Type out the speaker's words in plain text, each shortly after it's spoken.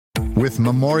With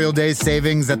Memorial Day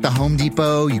savings at the Home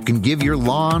Depot, you can give your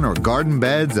lawn or garden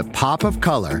beds a pop of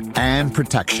color and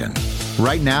protection.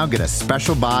 Right now, get a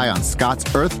special buy on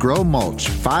Scott's Earth Grow Mulch,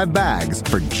 5 bags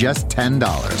for just $10.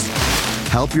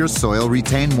 Help your soil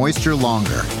retain moisture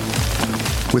longer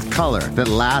with color that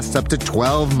lasts up to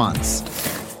 12 months.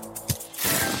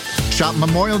 Shop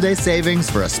Memorial Day savings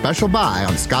for a special buy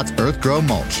on Scott's Earth Grow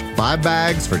Mulch, 5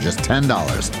 bags for just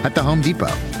 $10 at the Home Depot.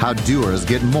 How doers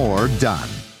get more done.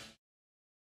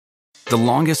 The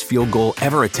longest field goal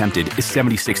ever attempted is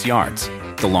 76 yards.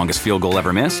 The longest field goal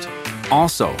ever missed?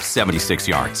 Also 76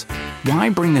 yards. Why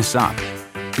bring this up?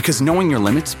 Because knowing your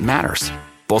limits matters,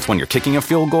 both when you're kicking a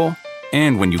field goal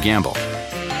and when you gamble.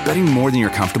 Betting more than you're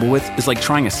comfortable with is like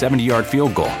trying a 70-yard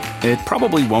field goal. It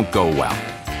probably won't go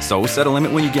well. So set a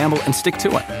limit when you gamble and stick to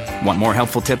it. Want more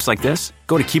helpful tips like this?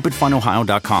 Go to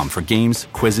keepitfunohio.com for games,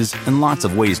 quizzes, and lots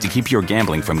of ways to keep your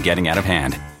gambling from getting out of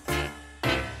hand.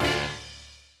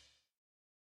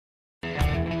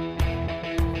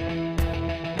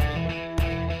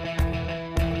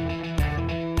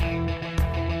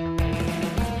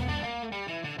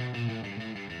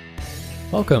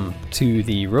 Welcome to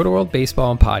the Roto-World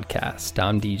Baseball Podcast.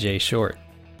 I'm DJ Short.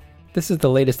 This is the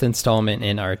latest installment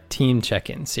in our Team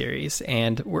Check-In series,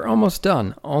 and we're almost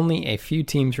done. Only a few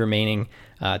teams remaining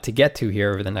to get to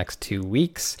here over the next 2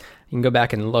 weeks. You can go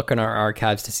back and look in our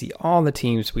archives to see all the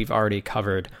teams we've already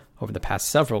covered over the past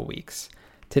several weeks.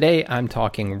 Today, I'm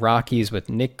talking Rockies with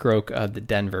Nick Groke of the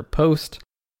Denver Post.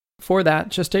 For that,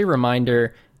 just a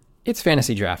reminder, it's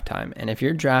fantasy draft time, and if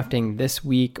you're drafting this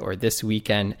week or this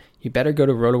weekend, you better go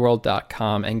to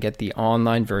rotoworld.com and get the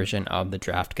online version of the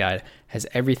draft guide. It has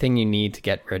everything you need to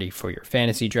get ready for your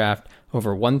fantasy draft,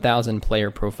 over 1,000 player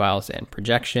profiles and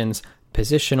projections,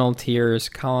 positional tiers,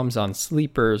 columns on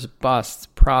sleepers, busts,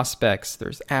 prospects,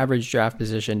 there's average draft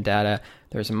position data,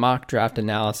 there's mock draft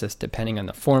analysis depending on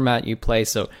the format you play,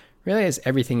 so really has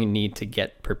everything you need to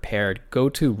get prepared. Go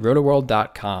to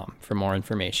rotoworld.com for more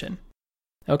information.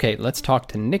 Okay, let's talk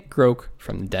to Nick Groke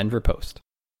from the Denver Post.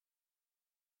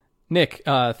 Nick,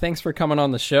 thanks for coming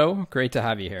on the show. Great to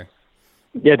have you here.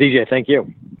 Yeah, DJ, thank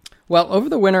you. Well, over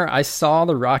the winter, I saw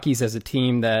the Rockies as a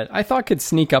team that I thought could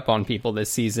sneak up on people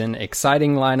this season.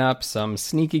 Exciting lineup, some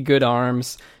sneaky good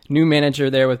arms, new manager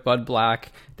there with Bud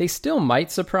Black. They still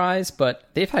might surprise, but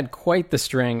they've had quite the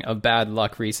string of bad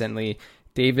luck recently.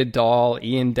 David Dahl,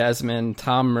 Ian Desmond,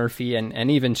 Tom Murphy,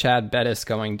 and even Chad Bettis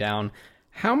going down.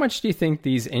 How much do you think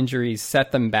these injuries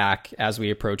set them back as we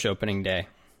approach opening day?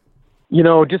 You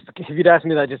know, just if you'd asked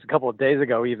me that just a couple of days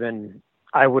ago, even,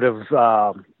 I would have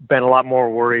been a lot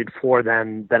more worried for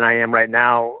them than I am right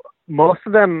now. Most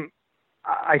of them,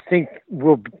 I think,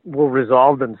 will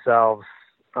resolve themselves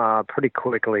pretty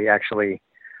quickly, actually.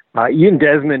 Ian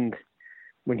Desmond,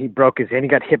 when he broke his hand, he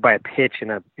got hit by a pitch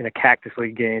in a Cactus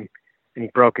League game, and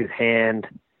he broke his hand.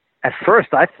 At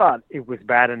first, I thought it was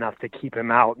bad enough to keep him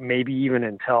out, maybe even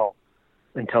until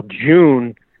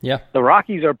June. Yeah, the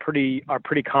Rockies are pretty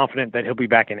confident that he'll be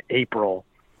back in April,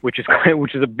 which is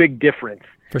a big difference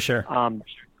for sure.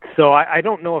 So I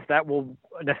don't know if that will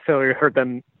necessarily hurt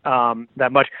them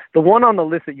that much. The one on the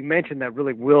list that you mentioned that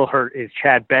really will hurt is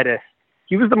Chad Bettis.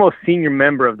 He was the most senior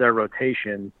member of their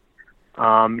rotation.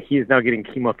 He is now getting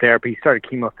chemotherapy. He started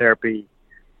chemotherapy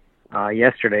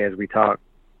yesterday as we talked.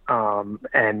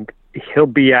 And he'll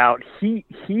be out. He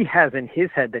has in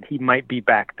his head that he might be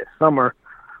back this summer.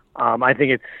 I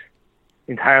think it's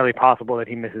entirely possible that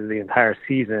he misses the entire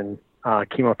season.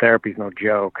 Chemotherapy is no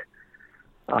joke.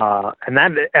 And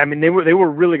that, I mean, they were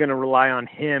really going to rely on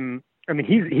him. I mean,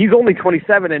 he's only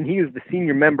 27 and he is the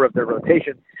senior member of their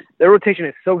rotation. Their rotation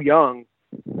is so young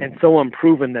and so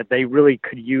unproven that they really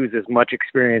could use as much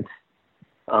experience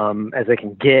as they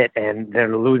can get, and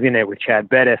they're losing it with Chad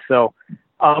Bettis. So,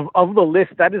 Of the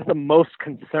list, that is the most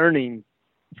concerning.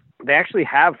 They actually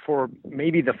have, for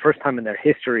maybe the first time in their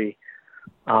history,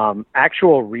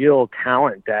 actual real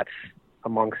talent that's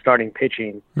among starting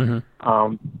pitching.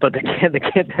 Mm-hmm. But they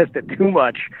can't test it too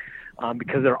much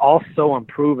because they're all so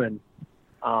unproven.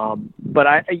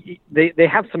 But they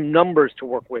have some numbers to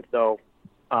work with though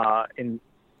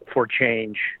for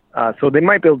change, so they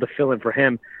might be able to fill in for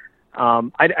him.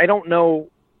 I don't know.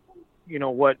 You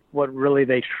know, what really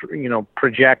they,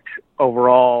 project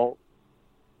overall,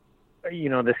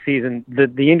 this season.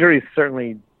 The injuries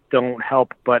certainly don't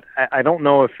help, but I don't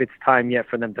know if it's time yet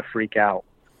for them to freak out.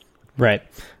 Right.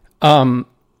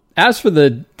 As for the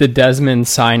Desmond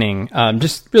signing,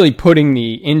 just really putting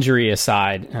the injury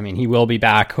aside, I mean, he will be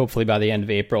back hopefully by the end of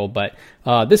April, but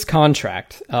this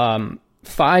contract, 5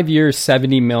 years,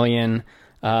 $70 million,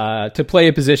 to play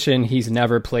a position he's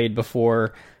never played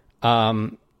before.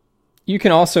 you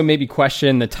can also maybe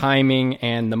question the timing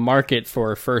and the market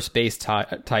for first base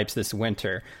types this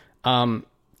winter. Can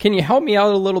you help me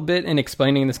out a little bit in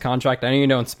explaining this contract? I know you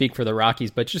don't speak for the Rockies,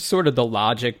 but just sort of the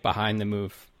logic behind the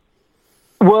move.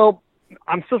 Well,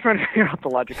 I'm still trying to figure out the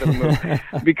logic of the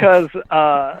move because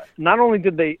not only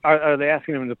are they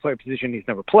asking him to play a position he's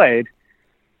never played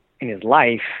in his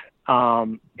life,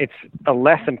 it's a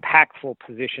less impactful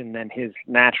position than his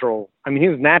natural. I mean,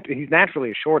 he's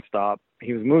naturally a shortstop.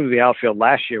 He was moved to the outfield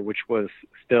last year, which was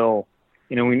still,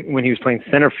 when he was playing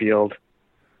center field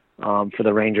for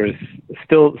the Rangers,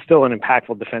 still an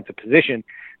impactful defensive position.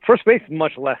 First base is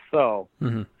much less so.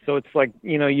 Mm-hmm. So it's like,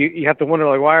 you have to wonder,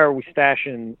 like, why are we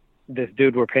stashing this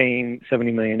dude we're paying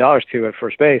 $70 million to at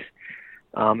first base?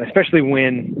 Especially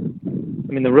when,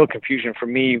 the real confusion for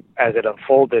me as it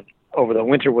unfolded over the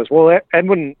winter was, well,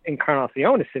 Edwin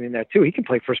Encarnacion is sitting there too. He can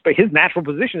play first base. His natural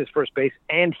position is first base,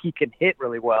 and he can hit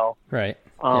really well. Right.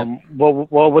 Well,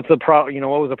 what's the problem?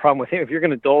 What was the problem with him? If you're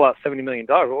going to dole out $70 million,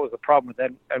 what was the problem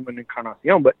with Edwin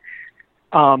Encarnacion? But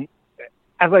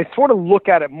as I sort of look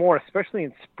at it more, especially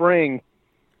in spring,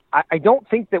 I don't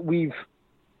think that we've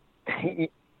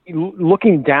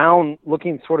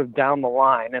looking sort of down the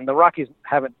line, and the Rockies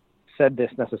haven't said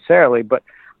this necessarily, but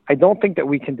I don't think that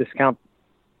we can discount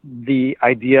the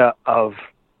idea of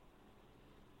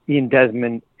Ian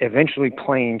Desmond eventually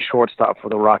playing shortstop for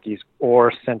the Rockies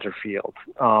or center field,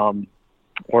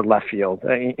 or left field,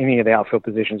 any of the outfield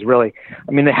positions, really.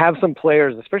 They have some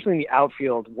players, especially in the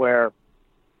outfield, where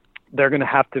they're going to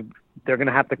have to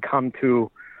come to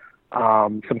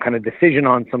some kind of decision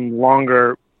on some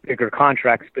longer, bigger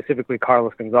contracts, specifically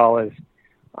Carlos Gonzalez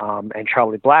and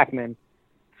Charlie Blackmon.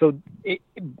 So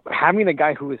having a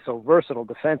guy who is so versatile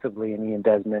defensively in Ian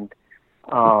Desmond,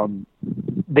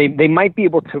 they might be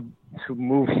able to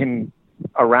move him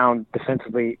around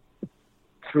defensively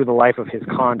through the life of his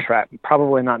contract.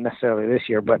 Probably not necessarily this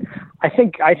year, but I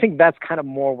think that's kind of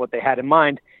more what they had in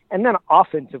mind. And then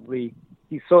offensively,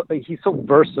 he's so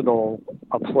versatile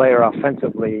a player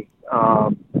offensively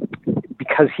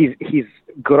because he's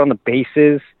good on the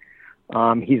bases.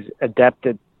 He's adept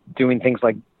at doing things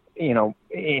like,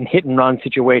 in hit and run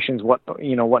situations,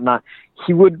 whatnot.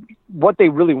 What they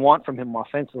really want from him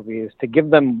offensively is to give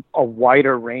them a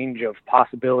wider range of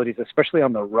possibilities, especially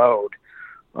on the road.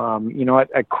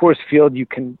 At Coors Field, you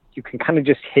can kind of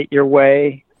just hit your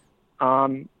way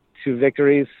to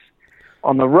victories.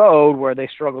 On the road, where they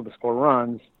struggle to score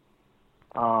runs,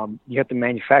 you have to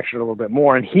manufacture it a little bit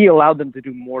more. And he allowed them to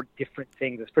do more different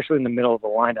things, especially in the middle of the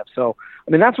lineup. So,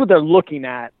 that's what they're looking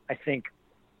at, I think.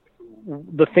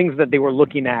 The things that they were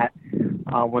looking at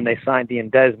when they signed Ian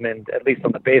Desmond, at least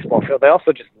on the baseball field, they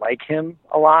also just like him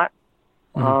a lot.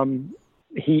 Mm-hmm.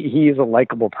 He is a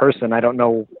likable person. I don't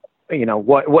know,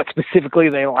 what specifically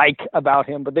they like about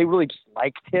him, but they really just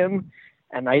liked him,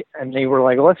 and they were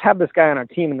like, well, let's have this guy on our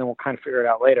team, and then we'll kind of figure it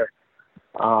out later.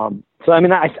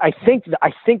 I think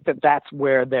that that's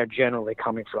where they're generally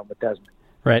coming from with Desmond.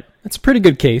 Right. That's a pretty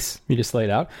good case you just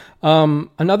laid out.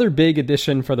 Another big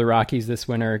addition for the Rockies this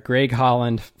winter, Greg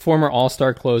Holland, former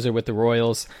all-star closer with the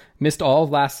Royals, missed all of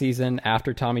last season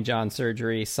after Tommy John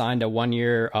surgery, signed a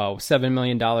 1-year, $7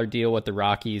 million deal with the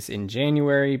Rockies in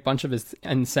January, bunch of his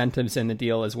incentives in the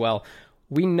deal as well.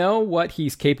 We know what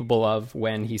he's capable of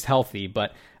when he's healthy,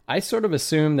 but I sort of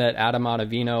assumed that Adam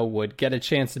Ottavino would get a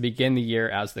chance to begin the year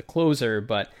as the closer,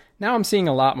 but now I'm seeing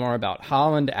a lot more about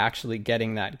Holland actually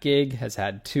getting that gig, has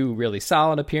had 2 really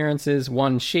solid appearances,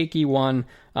 1 shaky one.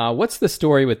 What's the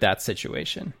story with that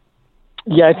situation?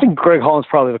 Yeah, I think Greg Holland's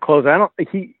probably the closer.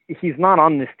 He's not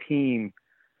on this team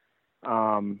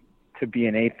to be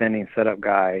an 8th inning setup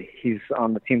guy. He's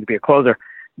on the team to be a closer.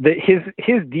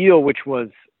 His deal, which was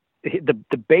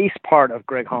the base part of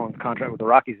Greg Holland's contract with the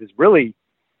Rockies, is really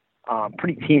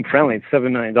pretty team friendly. It's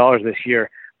 $7 million this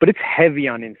year, but it's heavy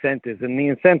on incentives, and the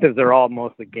incentives are all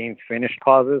mostly games finished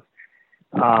clauses.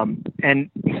 And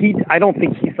I don't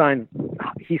think he signs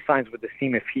with the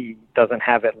team if he doesn't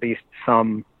have at least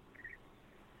some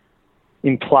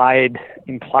implied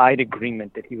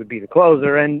agreement that he would be the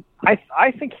closer. And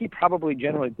I think he probably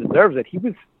generally deserves it. It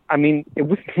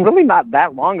was really not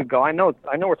that long ago. I know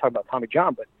we're talking about Tommy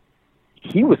John, but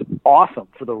he was awesome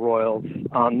for the Royals.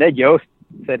 Ned Yost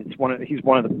said he's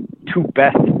one of the 2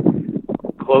 best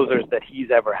closers that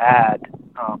he's ever had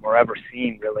or ever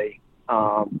seen, really,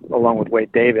 along with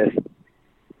Wade Davis.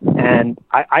 And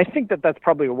I think that that's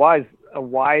probably a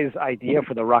wise idea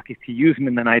for the Rockies to use him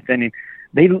in the 9th inning.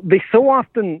 They so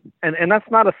often, and that's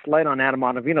not a slight on Adam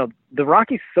Ottavino, the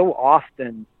Rockies so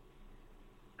often,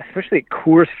 especially at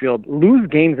Coors Field, lose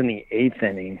games in the 8th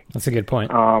inning. That's a good point.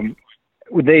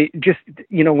 they just,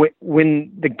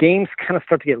 when the games kind of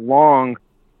start to get long,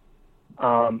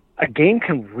 a game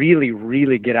can really,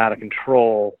 really get out of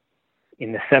control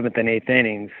in the 7th and 8th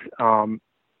innings.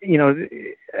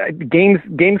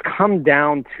 Games come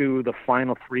down to the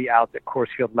final 3 outs at Coors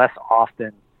Field less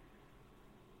often.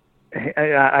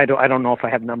 I don't know if I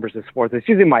have numbers in sports. It's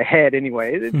just in my head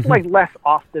anyway. It's like less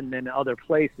often than other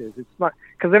places. It's not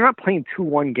because they're not playing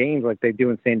 2-1 games like they do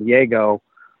in San Diego.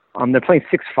 They're playing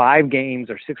 6-5 games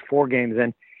or 6-4 games,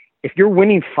 and if you're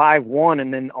winning 5-1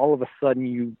 and then all of a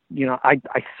sudden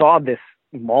I saw this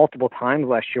multiple times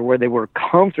last year where they were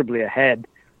comfortably ahead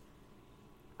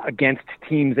against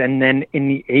teams, and then in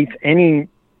the 8th inning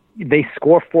they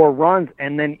score 4 runs,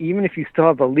 and then even if you still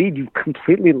have a lead, you've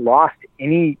completely lost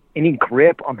any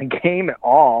grip on the game at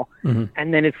all. Mm-hmm.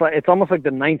 And then it's almost like the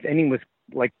 9th inning was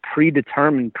like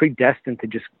predestined to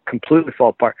just completely fall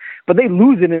apart. But they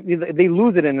lose it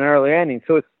in an early inning,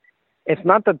 so it's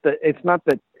not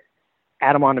that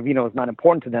Adam Ottavino is not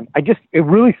important to them. It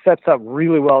really sets up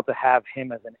really well to have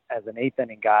him as an 8th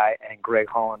inning guy and Greg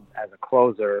Holland as a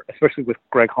closer, especially with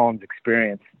Greg Holland's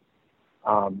experience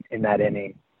in that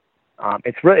inning.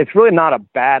 It's really not a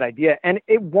bad idea, and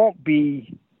it won't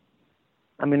be.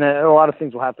 I mean, a lot of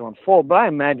things will have to unfold, but I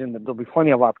imagine that there'll be plenty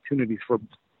of opportunities for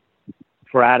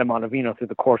Adam Ottavino through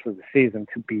the course of the season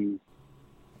to be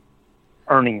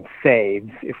earning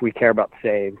saves if we care about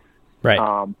saves. Right.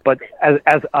 But as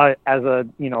a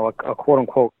quote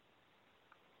unquote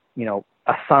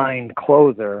assigned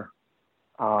closer,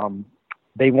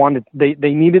 they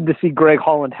needed to see Greg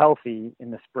Holland healthy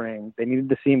in the spring. They needed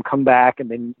to see him come back, and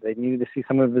they needed to see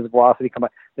some of his velocity come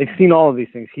back. They've seen all of these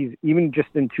things. He's even just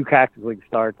in 2 Cactus League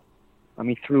starts.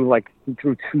 He threw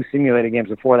 2 simulated games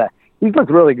before that. He's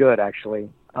looked really good actually.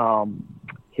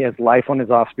 He has life on his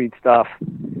off-speed stuff,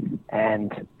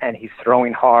 and he's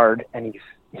throwing hard, and he's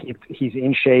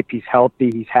in shape. He's healthy.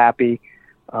 He's happy.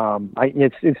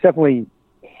 It's definitely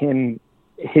him.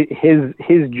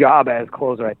 His job as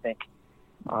closer, I think,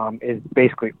 is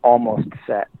basically almost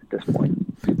set at this point.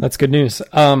 That's good news.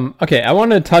 Okay, I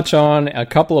want to touch on a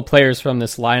couple of players from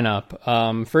this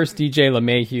lineup. First, DJ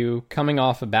LeMahieu, coming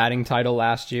off a batting title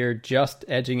last year, just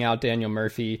edging out Daniel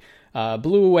Murphy,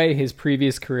 blew away his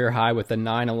previous career high with a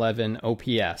 911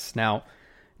 OPS. Now,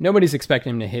 nobody's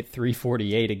expecting him to hit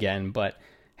 348 again, but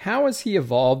how has he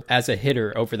evolved as a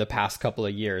hitter over the past couple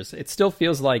of years? It still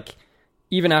feels like,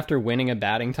 even after winning a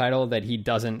batting title, that he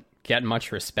doesn't get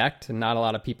much respect and not a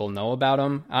lot of people know about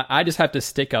him. I just have to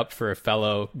stick up for a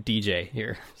fellow DJ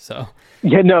here. So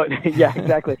yeah,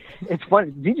 exactly. It's funny.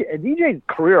 DJ's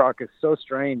career arc is so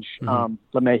strange,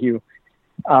 LeMahieu,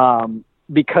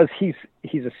 because he's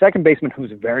a second baseman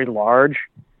who's very large.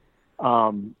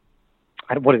 What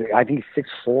is it? I think he's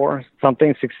 6'4",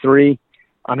 something, 6'3".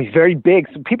 He's very big,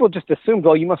 so people just assumed,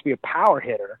 you must be a power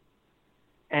hitter,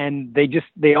 and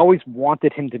they always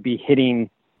wanted him to be hitting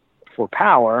for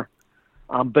power,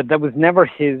 but that was never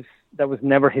his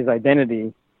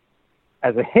identity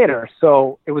as a hitter.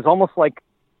 So it was almost like,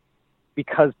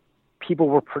 because people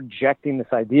were projecting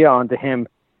this idea onto him,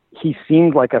 he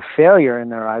seemed like a failure in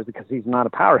their eyes because he's not a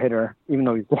power hitter, even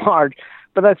though he's large.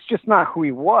 But that's just not who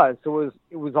he was. So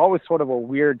it was always sort of a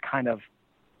weird kind of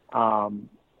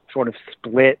sort of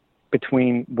split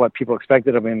between what people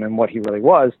expected of him and what he really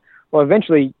was. Well,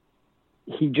 eventually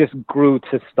he just grew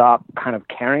to stop kind of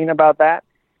caring about that,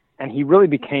 and he really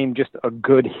became just a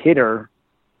good hitter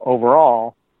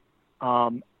overall.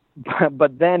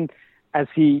 But then as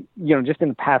he, just in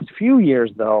the past few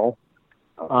years though,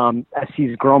 as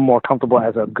he's grown more comfortable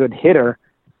as a good hitter,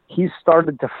 he's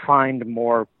started to find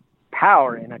more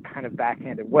power in a kind of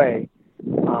backhanded way.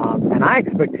 And I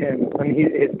expect him,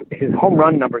 his home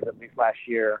run numbers, at least last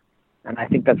year, and I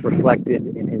think that's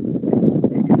reflected in his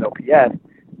OPS.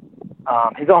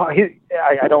 I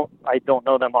don't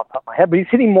know them off the top of my head, but he's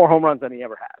hitting more home runs than he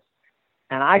ever has.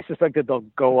 And I suspect that they'll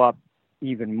go up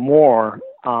even more,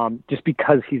 just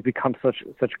because he's become such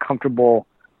a comfortable,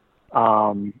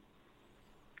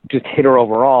 just hitter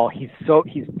overall. He's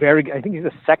very, I think he's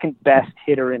the second best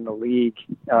hitter in the league,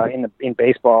 in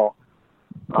baseball,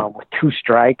 with 2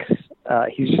 strikes.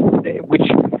 He's just,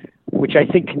 which I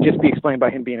think can just be explained by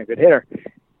him being a good hitter.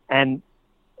 And,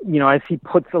 as he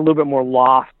puts a little bit more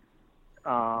loft,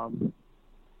 on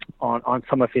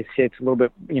some of his hits, a little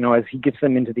bit, as he gets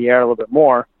them into the air a little bit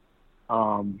more,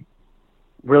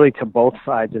 really to both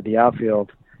sides of the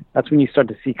outfield, that's when you start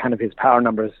to see kind of his power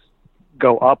numbers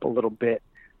go up a little bit.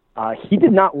 He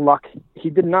did not luck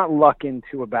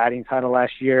into a batting title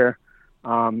last year.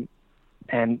 And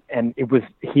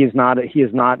he is not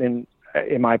in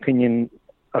my opinion,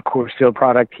 a Coors Field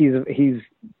product. He's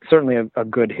certainly a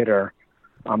good hitter.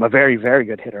 a very, very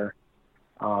good hitter,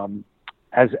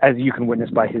 as you can witness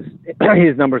by his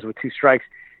numbers with 2 strikes.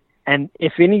 And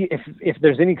if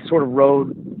there's any sort of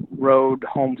road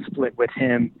home split with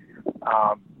him,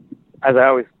 as I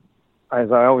always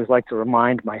like to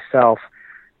remind myself,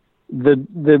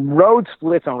 the road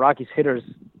splits on Rockies hitters,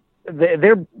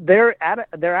 they're at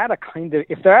a kind of,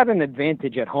 if they're at an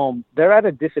advantage at home, they're at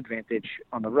a disadvantage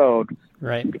on the road,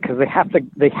 right? Because they have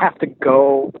to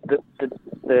go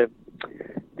the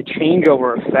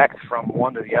changeover effect from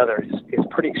one to the other is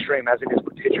pretty extreme, as it is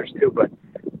with pitchers too. But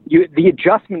the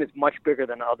adjustment is much bigger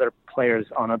than other players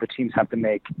on other teams have to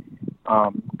make,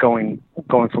 going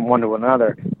from one to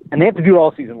another, and they have to do it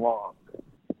all season long.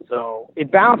 So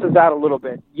it balances out a little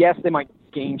bit. Yes, they might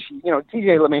gain, TJ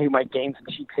LeMahieu might gain some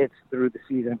cheap hits through the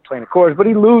season playing at Coors, but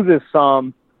he loses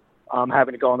some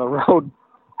having to go on the road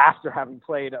after having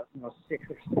played 6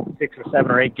 or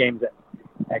 7 or 8 games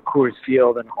at Coors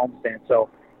Field and homestand. So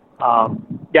I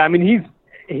mean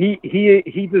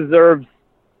he deserves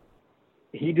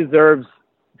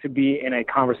to be in a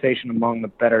conversation among the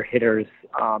better hitters,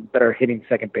 better hitting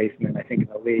second basemen, I think, in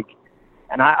the league.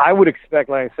 And I would expect,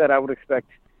 like I said,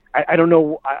 I don't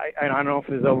know. I don't know if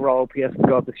his overall OPS will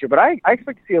go up this year, but I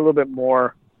expect to see a little bit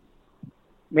more,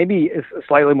 maybe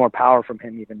slightly more power from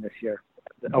him even this year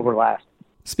over last.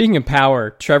 Speaking of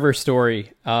power, Trevor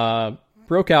Story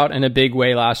broke out in a big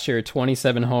way last year,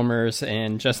 27 homers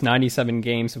in just 97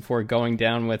 games before going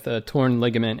down with a torn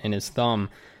ligament in his thumb.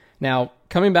 Now,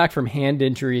 coming back from hand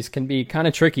injuries can be kind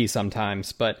of tricky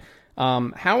sometimes, but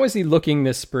how is he looking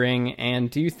this spring, and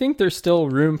do you think there's still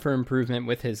room for improvement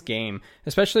with his game,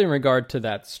 especially in regard to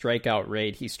that strikeout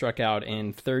rate? He struck out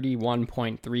in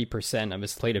 31.3% of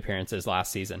his plate appearances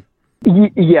last season.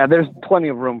 Yeah, there's plenty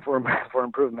of room for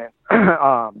improvement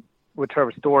with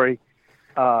Trevor Story.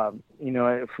 From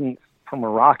the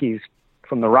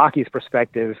Rockies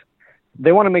perspective,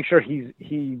 they want to make sure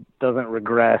he doesn't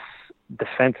regress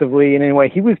defensively in any way.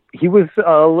 He was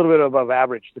a little bit above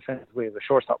average defensively as a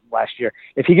shortstop last year.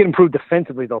 If he can improve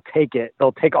defensively, they'll take it.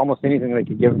 They'll take almost anything that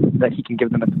he can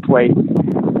give them at the plate,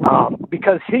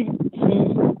 because he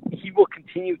will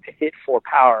continue to hit for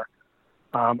power.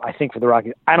 I think for the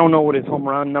Rockies, I don't know what his home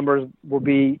run numbers will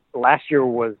be. Last year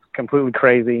was completely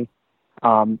crazy.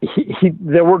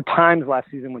 There were times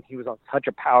last season when he was on such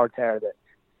a power tear that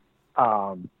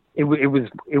it was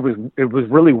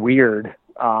really weird.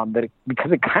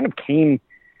 Because it kind of came,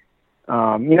 he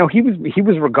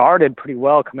was regarded pretty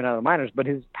well coming out of the minors, but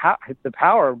the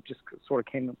power just sort of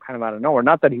came kind of out of nowhere.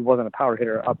 Not that he wasn't a power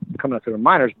hitter coming up through the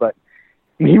minors, but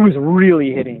he was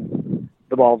really hitting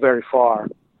the ball very far.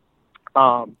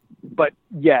 But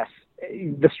yes,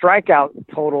 the strikeout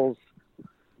totals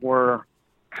were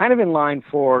kind of in line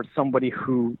for somebody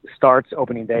who starts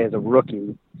opening day as a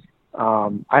rookie.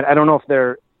 I don't know if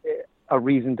they're a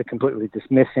reason to completely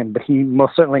dismiss him, but he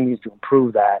most certainly needs to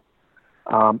improve that.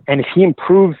 And if he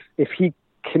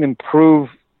can improve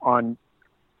on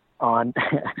lowering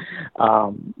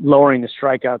the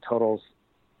strikeout totals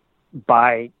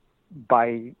by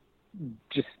getting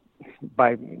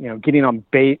on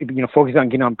base, focusing on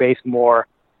getting on base more,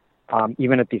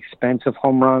 even at the expense of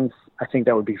home runs, I think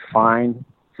that would be fine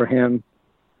for him.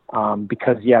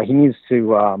 Because he needs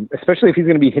to, especially if he's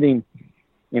going to be hitting,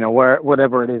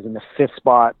 whatever it is in the 5th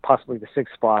spot, possibly the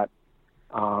 6th spot,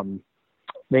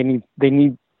 they need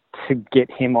to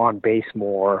get him on base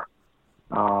more,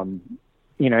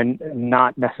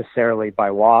 not necessarily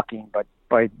by walking, but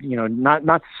by,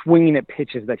 not swinging at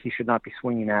pitches that he should not be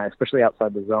swinging at, especially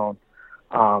outside the zone.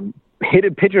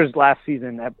 Pitchers last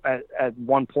season at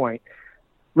one point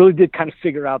really did kind of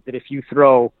figure out that if you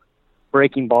throw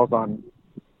breaking balls on,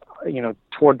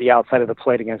 toward the outside of the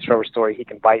plate against Trevor Story,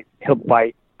 he'll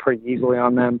bite pretty easily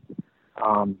on them.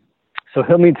 So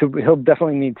he'll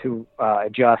definitely need to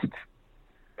adjust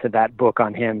to that book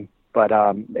on him. But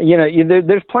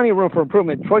there's plenty of room for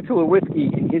improvement. Troy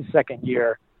Tulowitzki in his second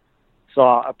year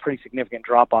saw a pretty significant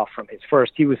drop off from his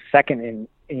first. He was second in,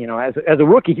 as a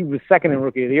rookie, he was second in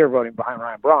Rookie of the Year voting behind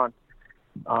Ryan Braun.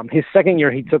 His second year,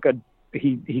 he took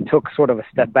sort of a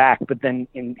step back, but then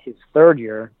in his third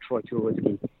year, Troy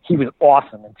Tulowitzki, he was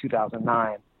awesome in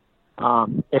 2009. I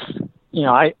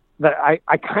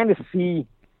kind of see,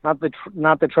 not that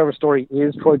Trevor Story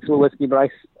is Troy Tulowitzki, but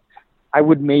I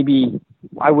would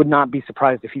not be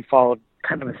surprised if he followed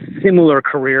kind of a similar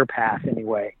career path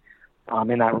anyway,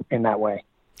 in that way.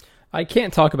 I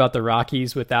can't talk about the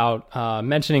Rockies without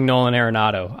mentioning Nolan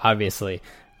Arenado, obviously.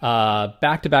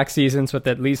 Back-to-back seasons with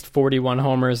at least 41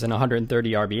 homers and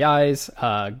 130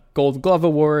 RBIs, Gold Glove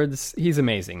awards. He's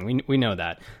amazing. We know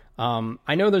that.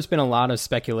 I know there's been a lot of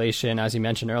speculation, as you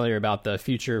mentioned earlier, about the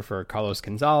future for Carlos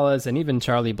Gonzalez and even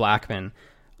Charlie Blackmon.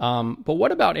 But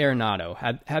what about Arenado?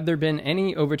 Have there been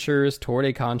any overtures toward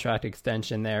a contract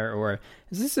extension there, or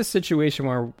is this a situation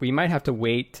where we might have to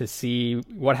wait to see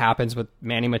what happens with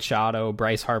Manny Machado,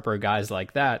 Bryce Harper, guys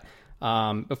like that,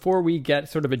 before we get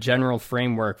sort of a general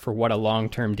framework for what a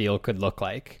long-term deal could look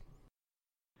like?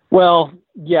 Well,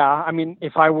 yeah. I mean,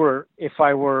 if I were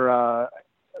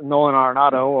Nolan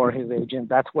Arenado or his agent,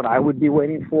 that's what I would be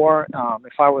waiting for.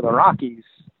 If I were the Rockies,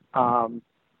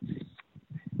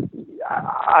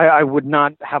 I would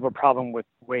not have a problem with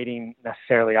waiting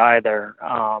necessarily either.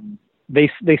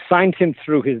 They signed him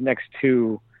through his next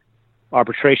 2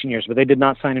 arbitration years, but they did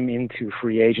not sign him into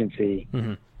free agency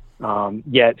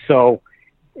yet. So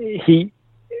it's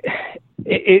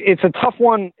a tough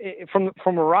one from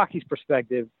a Rockies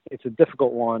perspective. It's a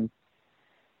difficult one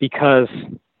because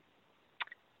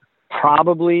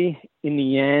probably in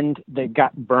the end they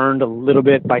got burned a little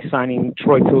bit by signing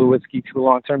Troy Tulowitzki to a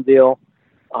long-term deal.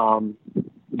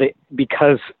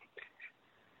 Because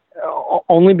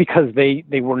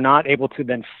they were not able to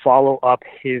then follow up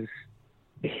his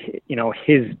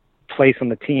place on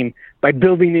the team by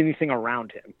building anything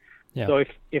around him. Yeah. So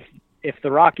if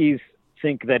the Rockies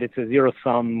think that it's a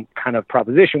zero-sum kind of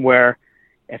proposition where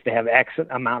if they have X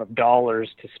amount of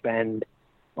dollars to spend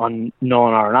on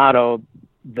Nolan Arenado,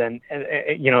 then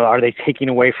are they taking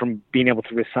away from being able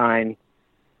to re-sign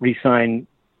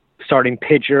starting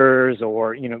pitchers,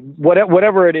 or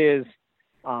whatever it is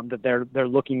that they're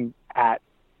looking at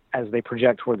as they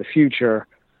project toward the future.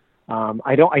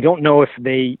 I don't know if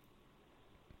they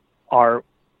are,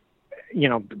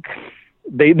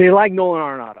 they like Nolan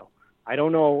Arenado. I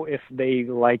don't know if they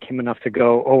like him enough to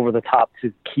go over the top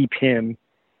to keep him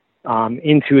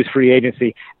into his free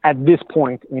agency at this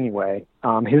point. Anyway,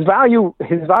 his value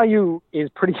is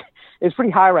pretty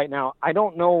high right now. I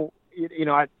don't know,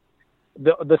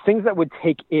 the things that would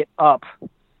take it up,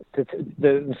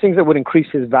 the things that would increase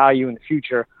his value in the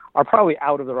future are probably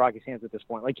out of the Rockies' hands at this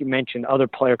point. Like you mentioned, other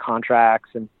player contracts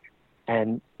and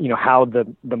how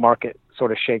the market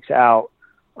sort of shakes out.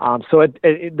 So I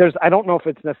don't know if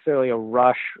it's necessarily a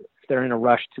rush, if they're in a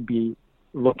rush to be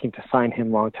looking to sign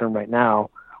him long term right now,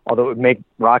 although it would make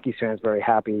Rockies fans very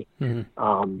happy.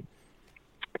 Mm-hmm.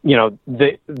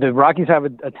 The Rockies have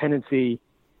a tendency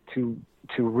to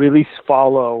really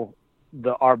follow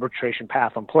the arbitration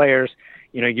path on players.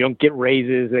 You don't get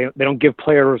raises. They don't give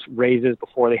players raises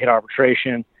before they hit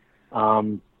arbitration.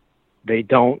 They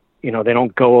don't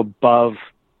go above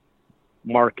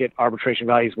market arbitration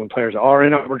values when players are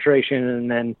in arbitration.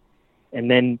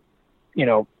 And then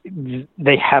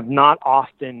they have not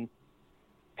often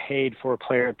paid for a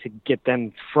player to get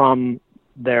them from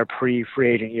their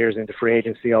pre-free agent years into free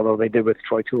agency, although they did with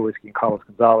Troy Tulowitzki and Carlos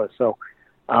Gonzalez. So,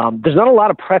 there's not a lot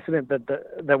of precedent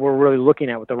that we're really looking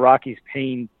at with the Rockies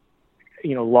paying,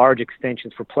 large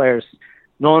extensions for players.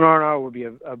 Nolan Arenado would be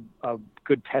a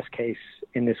good test case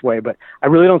in this way, but I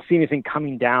really don't see anything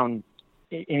coming down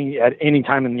at any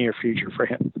time in the near future for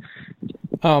him.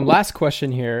 Last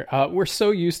question here. We're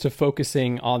so used to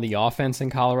focusing on the offense in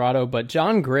Colorado, but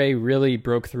Jon Gray really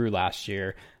broke through last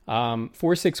year.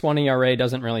 4.61 ERA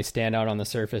doesn't really stand out on the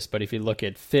surface, but if you look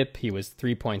at FIP, he was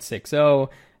 3.60.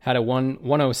 Had a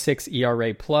 1.06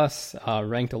 ERA plus,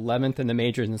 ranked 11th in the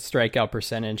majors in strikeout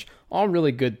percentage, all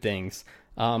really good things.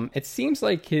 It seems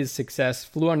like his success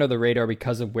flew under the radar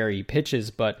because of where he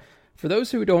pitches, but for those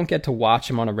who don't get to watch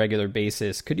him on a regular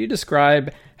basis, could you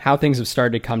describe how things have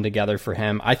started to come together for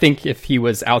him? I think if he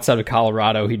was outside of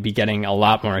Colorado, he'd be getting a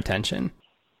lot more attention.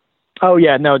 Oh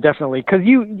yeah, no, definitely. Because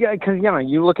you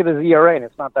look at his ERA and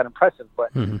it's not that impressive,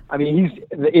 but mm-hmm. I mean,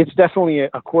 it's definitely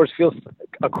a Coors Field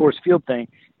thing,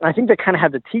 and I think they kind of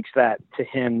had to teach that to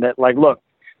him. That like, look,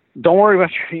 don't worry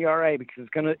about your ERA because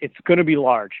it's gonna be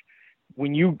large.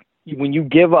 When you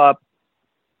give up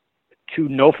to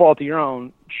no fault of your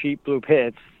own cheap blue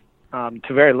hits, to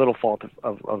very little fault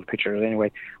of pitchers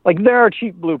anyway. Like there are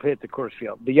cheap blue hits at Coors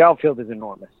Field. The outfield is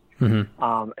enormous,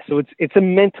 mm-hmm. So it's a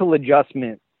mental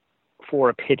adjustment for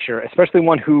a pitcher, especially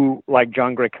one who, like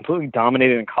Jon Gray, completely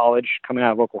dominated in college coming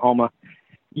out of Oklahoma.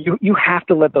 You have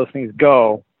to let those things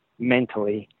go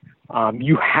mentally.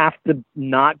 You have to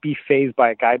not be fazed by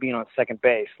a guy being on second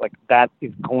base. Like that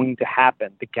is going to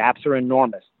happen. The gaps are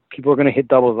enormous. People are going to hit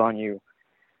doubles on you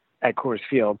at Coors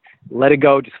Field. Let it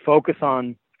go. Just focus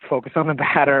on the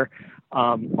batter,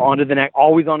 on to the next,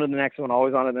 always on to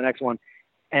the next one.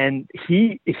 And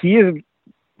he is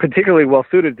particularly well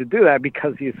suited to do that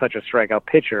because he is such a strikeout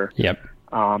pitcher. Yep.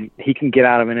 He can get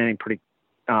out of an inning pretty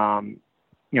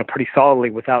solidly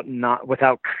without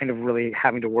kind of really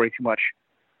having to worry too much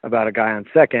about a guy on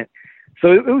second.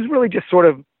 So it was really just sort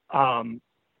of,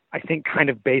 I think, kind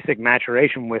of basic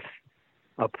maturation with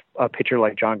a pitcher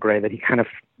like Jon Gray, that he kind of,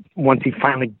 once he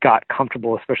finally got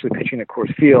comfortable, especially pitching at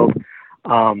Coors Field,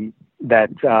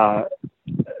 that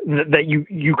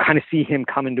you kind of see him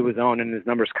come into his own and his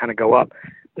numbers kind of go up.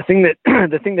 The thing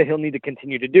that he'll need to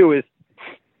continue to do is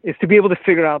to be able to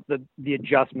figure out the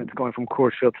adjustments going from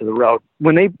Coors Field to the road.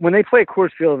 When they play at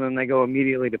Coors Field and then they go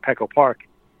immediately to Petco Park,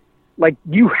 like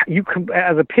you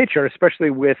as a pitcher, especially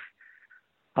with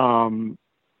a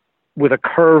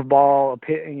curveball,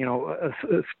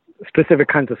 specific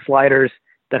kinds of sliders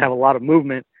that have a lot of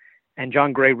movement. And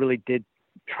Jon Gray really did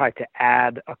try to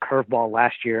add a curveball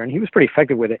last year, and he was pretty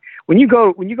effective with it. When you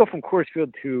go from Coors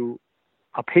Field to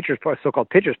a pitcher's park, so-called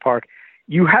pitcher's park,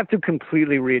 you have to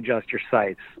completely readjust your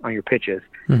sights on your pitches.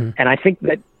 Mm-hmm. And I think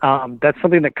that that's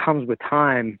something that comes with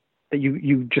time, that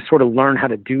you just sort of learn how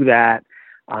to do that.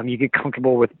 You get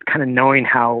comfortable with kind of knowing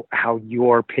how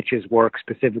your pitches work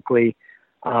specifically.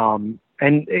 And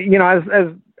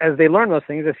as they learn those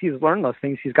things, as he's learned those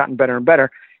things, he's gotten better and better.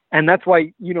 And that's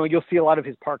why, you'll see a lot of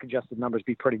his park adjusted numbers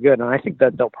be pretty good. And I think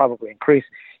that they'll probably increase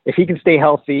if he can stay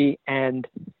healthy and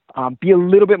be a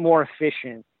little bit more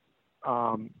efficient.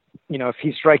 If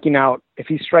he's striking out a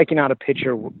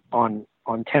pitcher on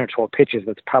 10 or 12 pitches,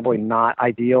 that's probably not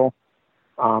ideal.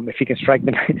 If he can strike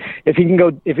them, if he can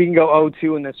go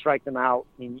 0-2 and then strike them out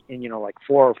in like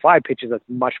 4 or 5 pitches, that's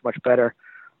much, much better.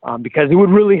 Because it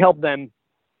would really help them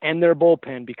and their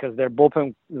bullpen, because their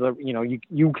bullpen,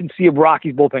 you can see a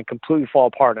Rockies bullpen completely fall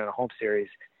apart in a home series,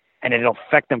 and it'll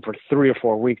affect them for 3 or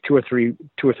 4 weeks, 2 or 3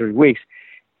 weeks.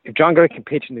 If Jon Gray can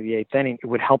pitch into the 8th inning, it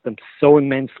would help them so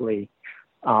immensely,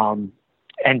 and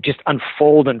just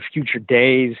unfold in future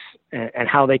days and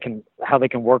how they can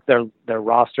work their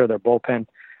roster, their bullpen.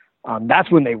 That's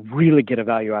when they really get a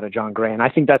value out of Jon Gray, and I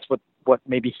think that's what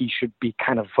maybe he should be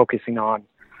kind of focusing on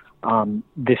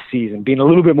this season, being a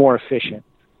little bit more efficient.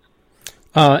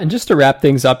 And just to wrap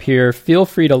things up here, feel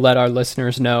free to let our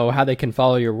listeners know how they can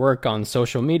follow your work on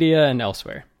social media and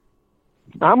elsewhere.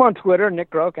 I'm on Twitter, Nick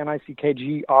Groke,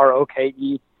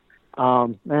 NickGroke.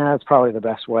 That's probably the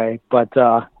best way. But,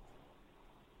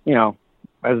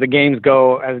 as the games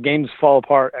fall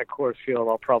apart at Coors Field,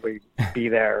 I'll probably be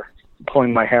there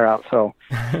pulling my hair out. So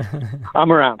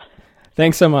I'm around.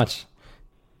 Thanks so much.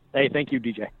 Hey, thank you,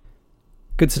 DJ.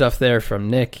 Good stuff there from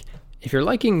Nick. If you're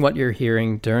liking what you're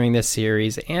hearing during this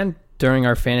series and during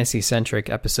our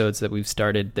fantasy-centric episodes that we've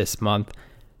started this month,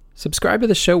 subscribe to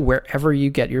the show wherever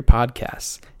you get your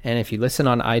podcasts. And if you listen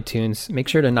on iTunes, make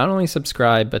sure to not only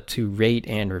subscribe, but to rate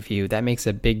and review. That makes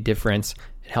a big difference.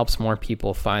 It helps more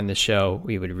people find the show.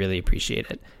 We would really appreciate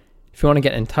it. If you want to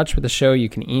get in touch with the show, you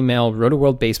can email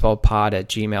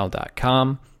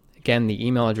rotoworldbaseballpod@gmail.com. Again, the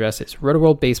email address is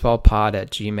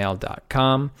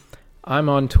rotoworldbaseballpod@gmail.com. I'm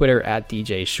on Twitter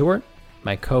 @DJShort.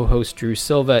 My co-host Drew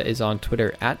Silva is on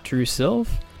Twitter @DrewSilv,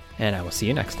 and I will see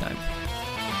you next time.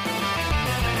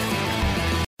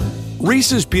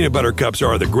 Reese's Peanut Butter Cups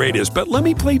are the greatest, but let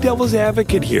me play devil's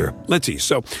advocate here. Let's see.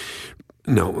 So,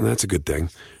 no, that's a good thing.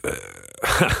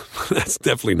 That's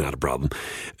definitely not a problem.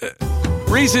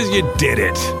 Reese's, you did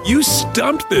it. You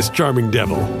stumped this charming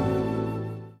devil.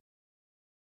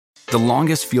 The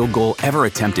longest field goal ever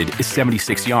attempted is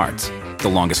 76 yards. The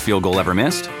longest field goal ever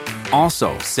missed?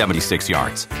 Also 76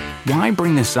 yards. Why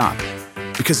bring this up?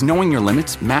 Because knowing your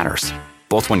limits matters,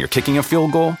 both when you're kicking a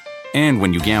field goal and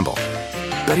when you gamble.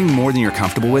 Betting more than you're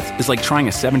comfortable with is like trying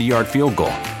a 70-yard field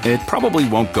goal. It probably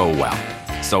won't go well.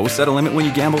 So set a limit when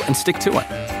you gamble and stick to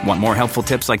it. Want more helpful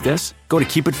tips like this? Go to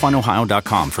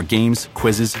keepitfunohio.com for games,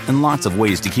 quizzes, and lots of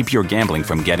ways to keep your gambling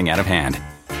from getting out of hand.